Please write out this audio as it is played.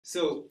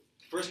So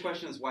first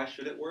question is, why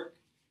should it work?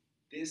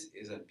 This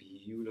is a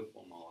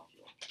beautiful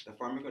molecule. The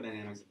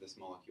pharmacodynamics of this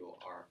molecule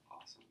are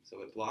awesome.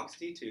 So it blocks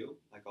D2,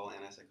 like all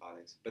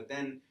antipsychotics, but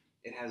then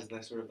it has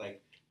the sort of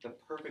like the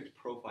perfect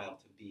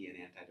profile to be an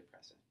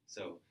antidepressant.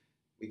 So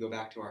we go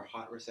back to our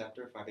hot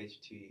receptor,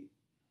 5-HT7.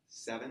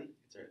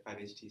 It's our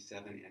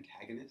 5-HT7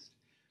 antagonist.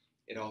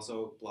 It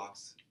also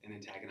blocks and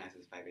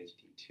antagonizes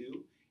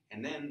 5-HT2.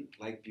 And then,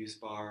 like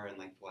Buspar and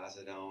like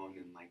Lurasidone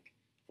and like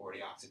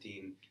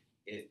 4-deoxetine,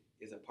 it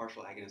is a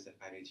partial agonist at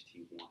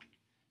 5-HT1.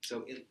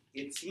 So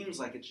it seems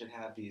like it should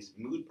have these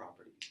mood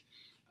properties.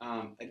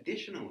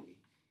 Additionally,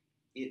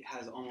 it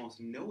has almost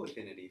no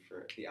affinity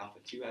for the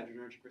alpha-2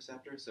 adrenergic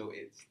receptor, so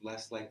it's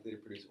less likely to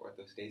produce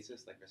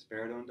orthostasis like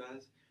risperidone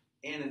does,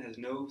 and it has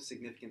no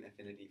significant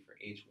affinity for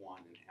H1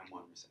 and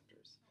M1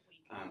 receptors.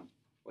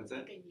 What's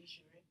that?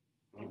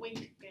 Weight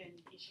gain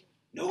issue.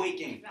 No weight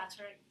gain. That's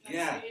right.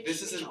 Yeah,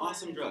 this is an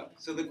awesome drug.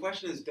 So the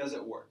question is, does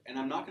it work? And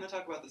I'm not going to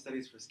talk about the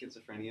studies for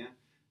schizophrenia.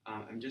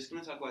 I'm just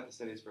going to talk about the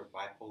studies for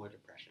bipolar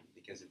depression,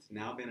 because it's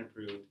now been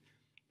approved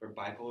for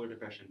bipolar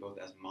depression both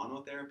as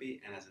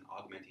monotherapy and as an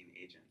augmenting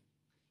agent.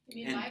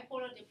 You mean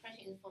bipolar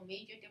depression is for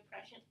major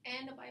depression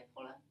and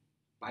bipolar?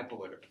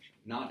 Bipolar depression,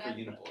 not for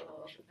unipolar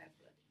depression.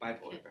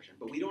 Bipolar depression.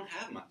 But we don't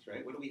have much,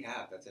 right? What do we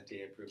have that's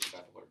FDA approved for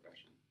bipolar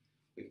depression?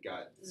 We've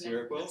got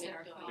Seroquel.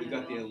 We've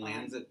got the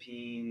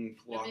olanzapine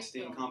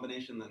fluoxetine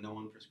combination that no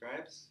one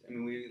prescribes. I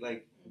mean, we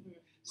like,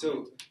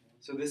 so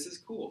this is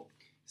cool.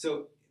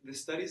 So the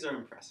studies are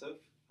impressive.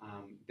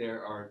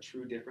 There are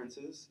true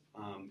differences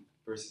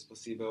versus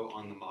placebo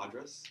on the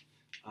MADRS.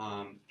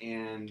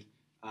 And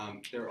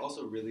there are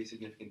also really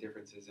significant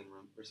differences in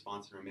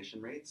response and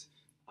remission rates.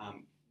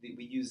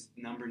 We use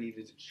number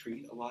needed to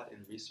treat a lot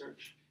in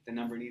research. The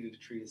number needed to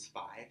treat is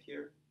 5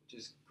 here, which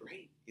is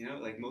great. You know,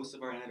 like most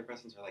of our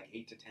antidepressants are like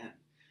 8 to 10.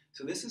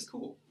 So this is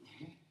cool.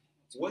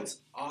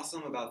 What's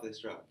awesome about this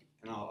drug,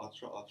 and I'll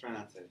try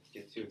not to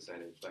get too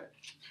excited, but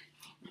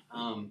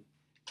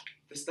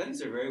the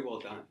studies are very well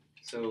done.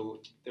 So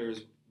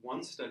there's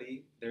one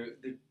study, there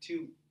are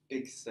 2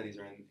 big studies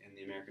are in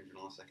the American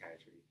Journal of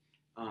Psychiatry.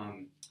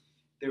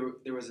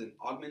 There was an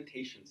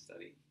augmentation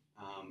study,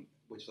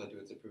 which led to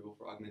its approval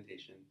for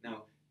augmentation.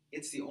 Now,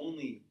 it's the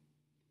only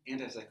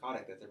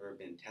antipsychotic that's ever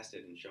been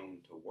tested and shown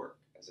to work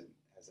as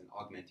an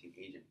augmenting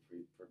agent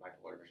for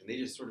bipolar depression. They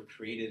just sort of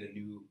created a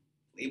new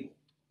label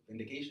of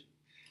indication.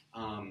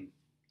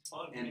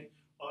 Augmenting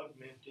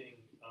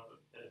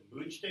a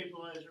mood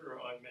stabilizer or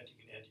augmenting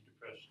an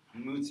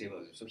antidepressant? Mood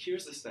stabilizer. So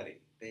here's the study.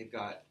 They've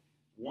got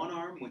one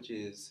arm, which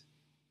is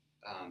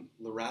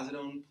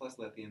Lurasidone plus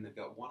lithium. They've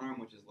got one arm,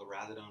 which is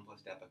Lurasidone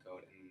plus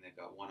Depakote, and then they've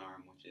got one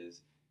arm, which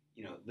is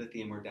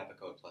lithium or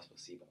Depakote plus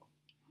placebo.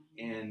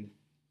 And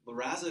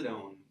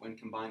Lurasidone, when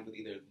combined with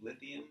either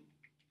lithium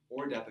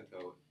or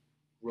Depakote,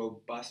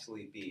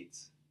 robustly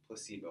beats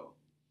placebo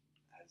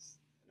as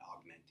an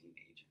augmenting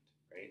agent,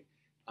 right?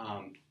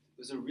 It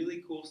was a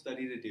really cool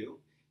study to do.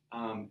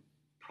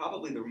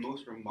 Probably the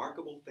most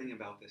remarkable thing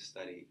about this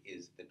study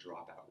is the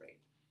dropout rate.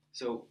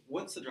 So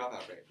what's the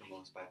dropout rate for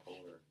most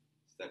bipolar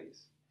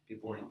studies?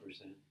 People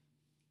 40%.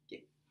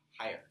 Get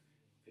higher.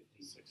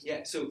 56.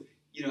 Yeah, so,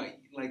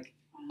 like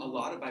a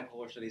lot of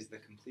bipolar studies, the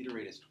completer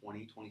rate is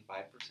 20,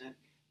 25%.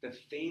 The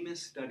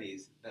famous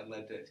studies that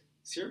led to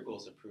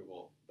Seroquel's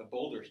approval, the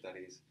Boulder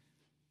studies,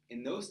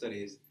 in those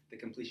studies, the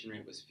completion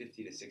rate was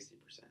 50 to 60%,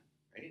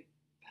 right?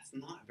 That's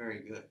not very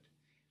good.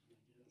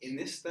 In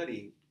this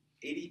study,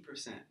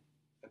 80%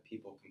 of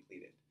people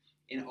completed.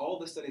 In all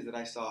the studies that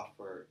I saw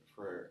for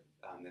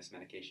this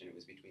medication, it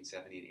was between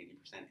 70 and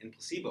 80%, and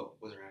placebo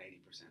was around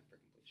 80% for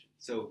completion.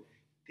 So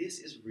this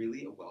is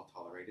really a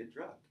well-tolerated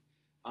drug.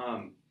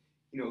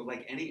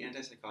 Like any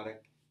antipsychotic,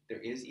 there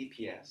is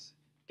EPS,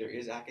 there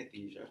is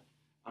akathisia,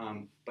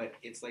 but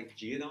it's like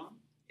Geodon.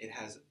 It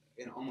has,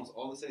 in almost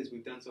all the studies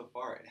we've done so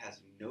far, it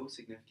has no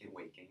significant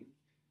weight gain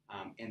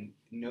and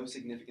no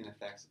significant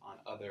effects on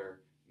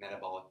other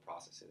metabolic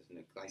processes. And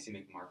the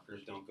glycemic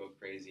markers don't go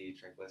crazy,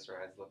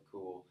 triglycerides look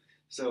cool.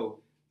 So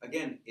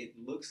again, it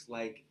looks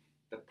like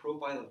the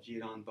profile of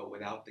Geodon, but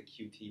without the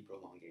QT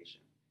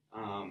prolongation.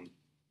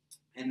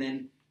 And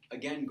then,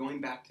 again,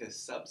 going back to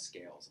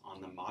subscales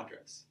on the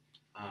MADRS,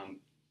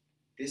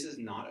 this is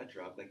not a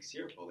drug like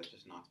Seroquel that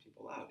just knocks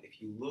people out.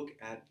 If you look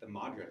at the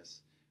MADRS,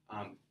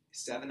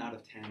 7 out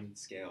of 10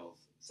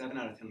 scales, 7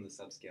 out of 10 of the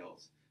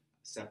subscales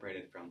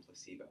separated from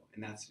placebo.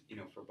 And that's,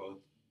 for both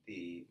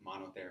the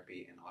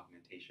monotherapy and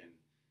augmentation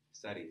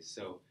studies.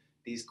 So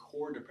these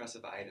core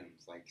depressive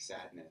items like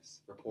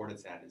sadness, reported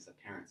sadness,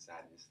 apparent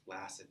sadness,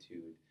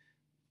 lassitude,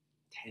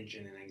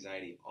 tension and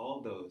anxiety, all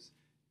of those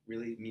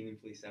really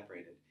meaningfully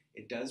separated.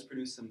 It does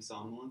produce some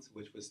somnolence,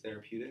 which was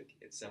therapeutic.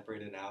 It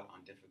separated out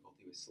on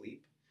difficulty with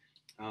sleep.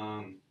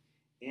 And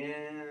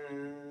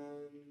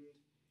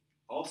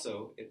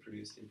also, it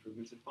produced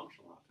improvements in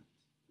functional outcomes.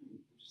 I'm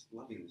just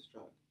loving this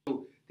drug.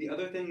 So the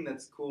other thing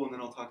that's cool, and then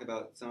I'll talk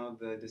about some of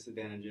the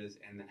disadvantages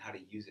and then how to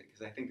use it,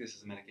 because I think this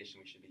is a medication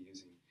we should be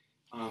using,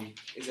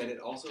 is that it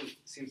also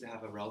seems to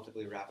have a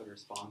relatively rapid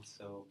response.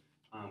 So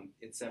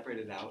it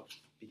separated out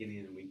beginning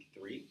in week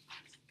 3.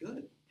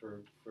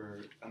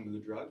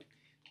 drug.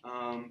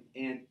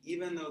 And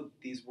even though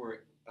these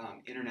were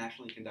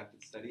internationally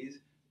conducted studies,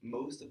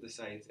 most of the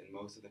sites and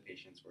most of the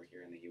patients were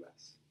here in the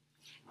U.S.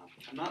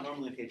 I'm not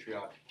normally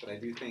patriotic, but I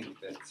do think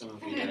that some of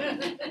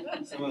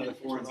the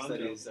foreign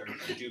studies are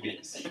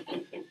dubious.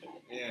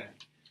 Yeah.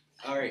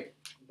 All right.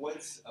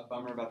 What's a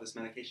bummer about this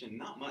medication?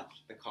 Not much.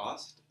 The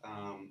cost.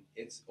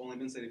 It's only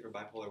been studied for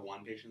bipolar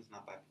 1 patients,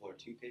 not bipolar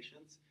 2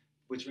 patients,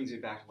 which brings me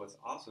back to what's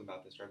awesome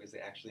about this drug is they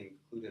actually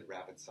included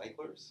rapid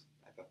cyclers.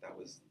 I thought that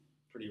was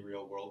pretty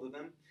real world of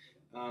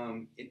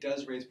them. It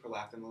does raise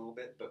prolactin a little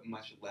bit, but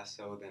much less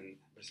so than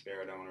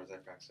risperidone or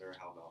Zyprexa or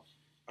Haldol.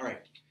 All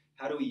right.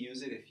 How do we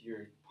use it if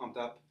you're pumped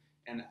up?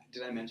 And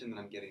did I mention that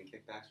I'm getting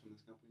kickbacks from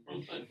this company?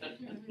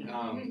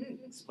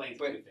 Explains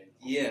but everything.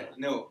 yeah,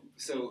 no.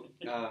 So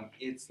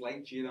it's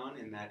like Geodon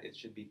in that it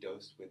should be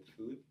dosed with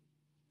food.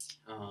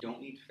 Don't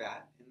need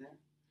fat in there,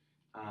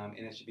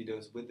 and it should be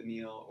dosed with the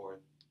meal or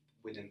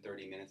within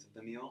 30 minutes of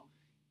the meal.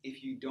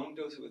 If you don't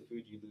dose it with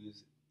food, you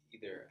lose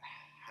either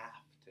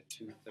half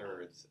to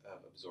 2/3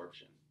 of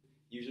absorption.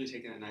 Usually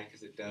taken at night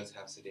because it does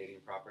have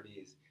sedating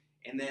properties.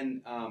 And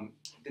then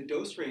the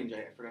dose range,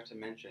 I forgot to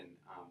mention,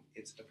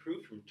 it's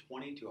approved from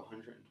 20 to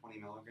 120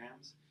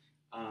 milligrams.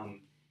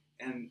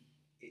 And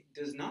it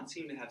does not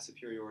seem to have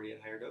superiority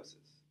at higher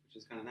doses, which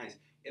is kind of nice.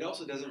 It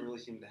also doesn't really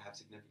seem to have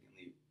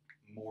significantly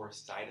more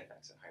side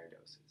effects at higher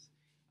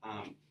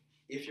doses.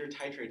 If you're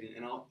titrating,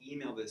 and I'll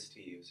email this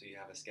to you so you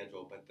have a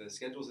schedule, but the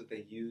schedules that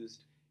they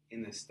used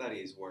in the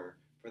studies were,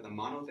 for the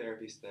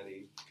monotherapy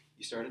study,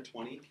 you start at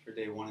 20 for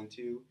day 1 and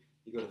 2,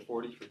 you go to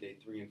 40 for day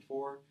 3 and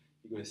 4,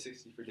 you go to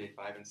 60 for day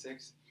 5 and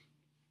 6.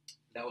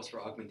 That was for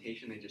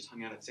augmentation. They just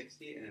hung out at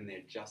 60, and then they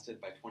adjusted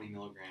by 20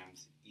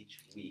 milligrams each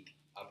week,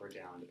 up or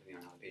down, depending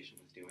on how the patient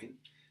was doing.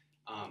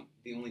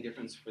 The only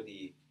difference for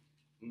the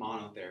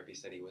monotherapy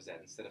study was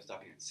that instead of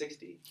stopping at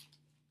 60,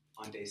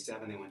 on day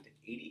 7 they went to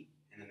 80,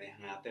 and then they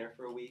hung out there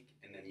for a week,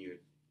 and then you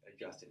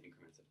adjust in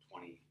increments of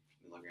 20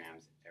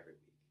 milligrams every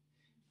week,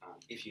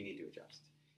 if you need to adjust.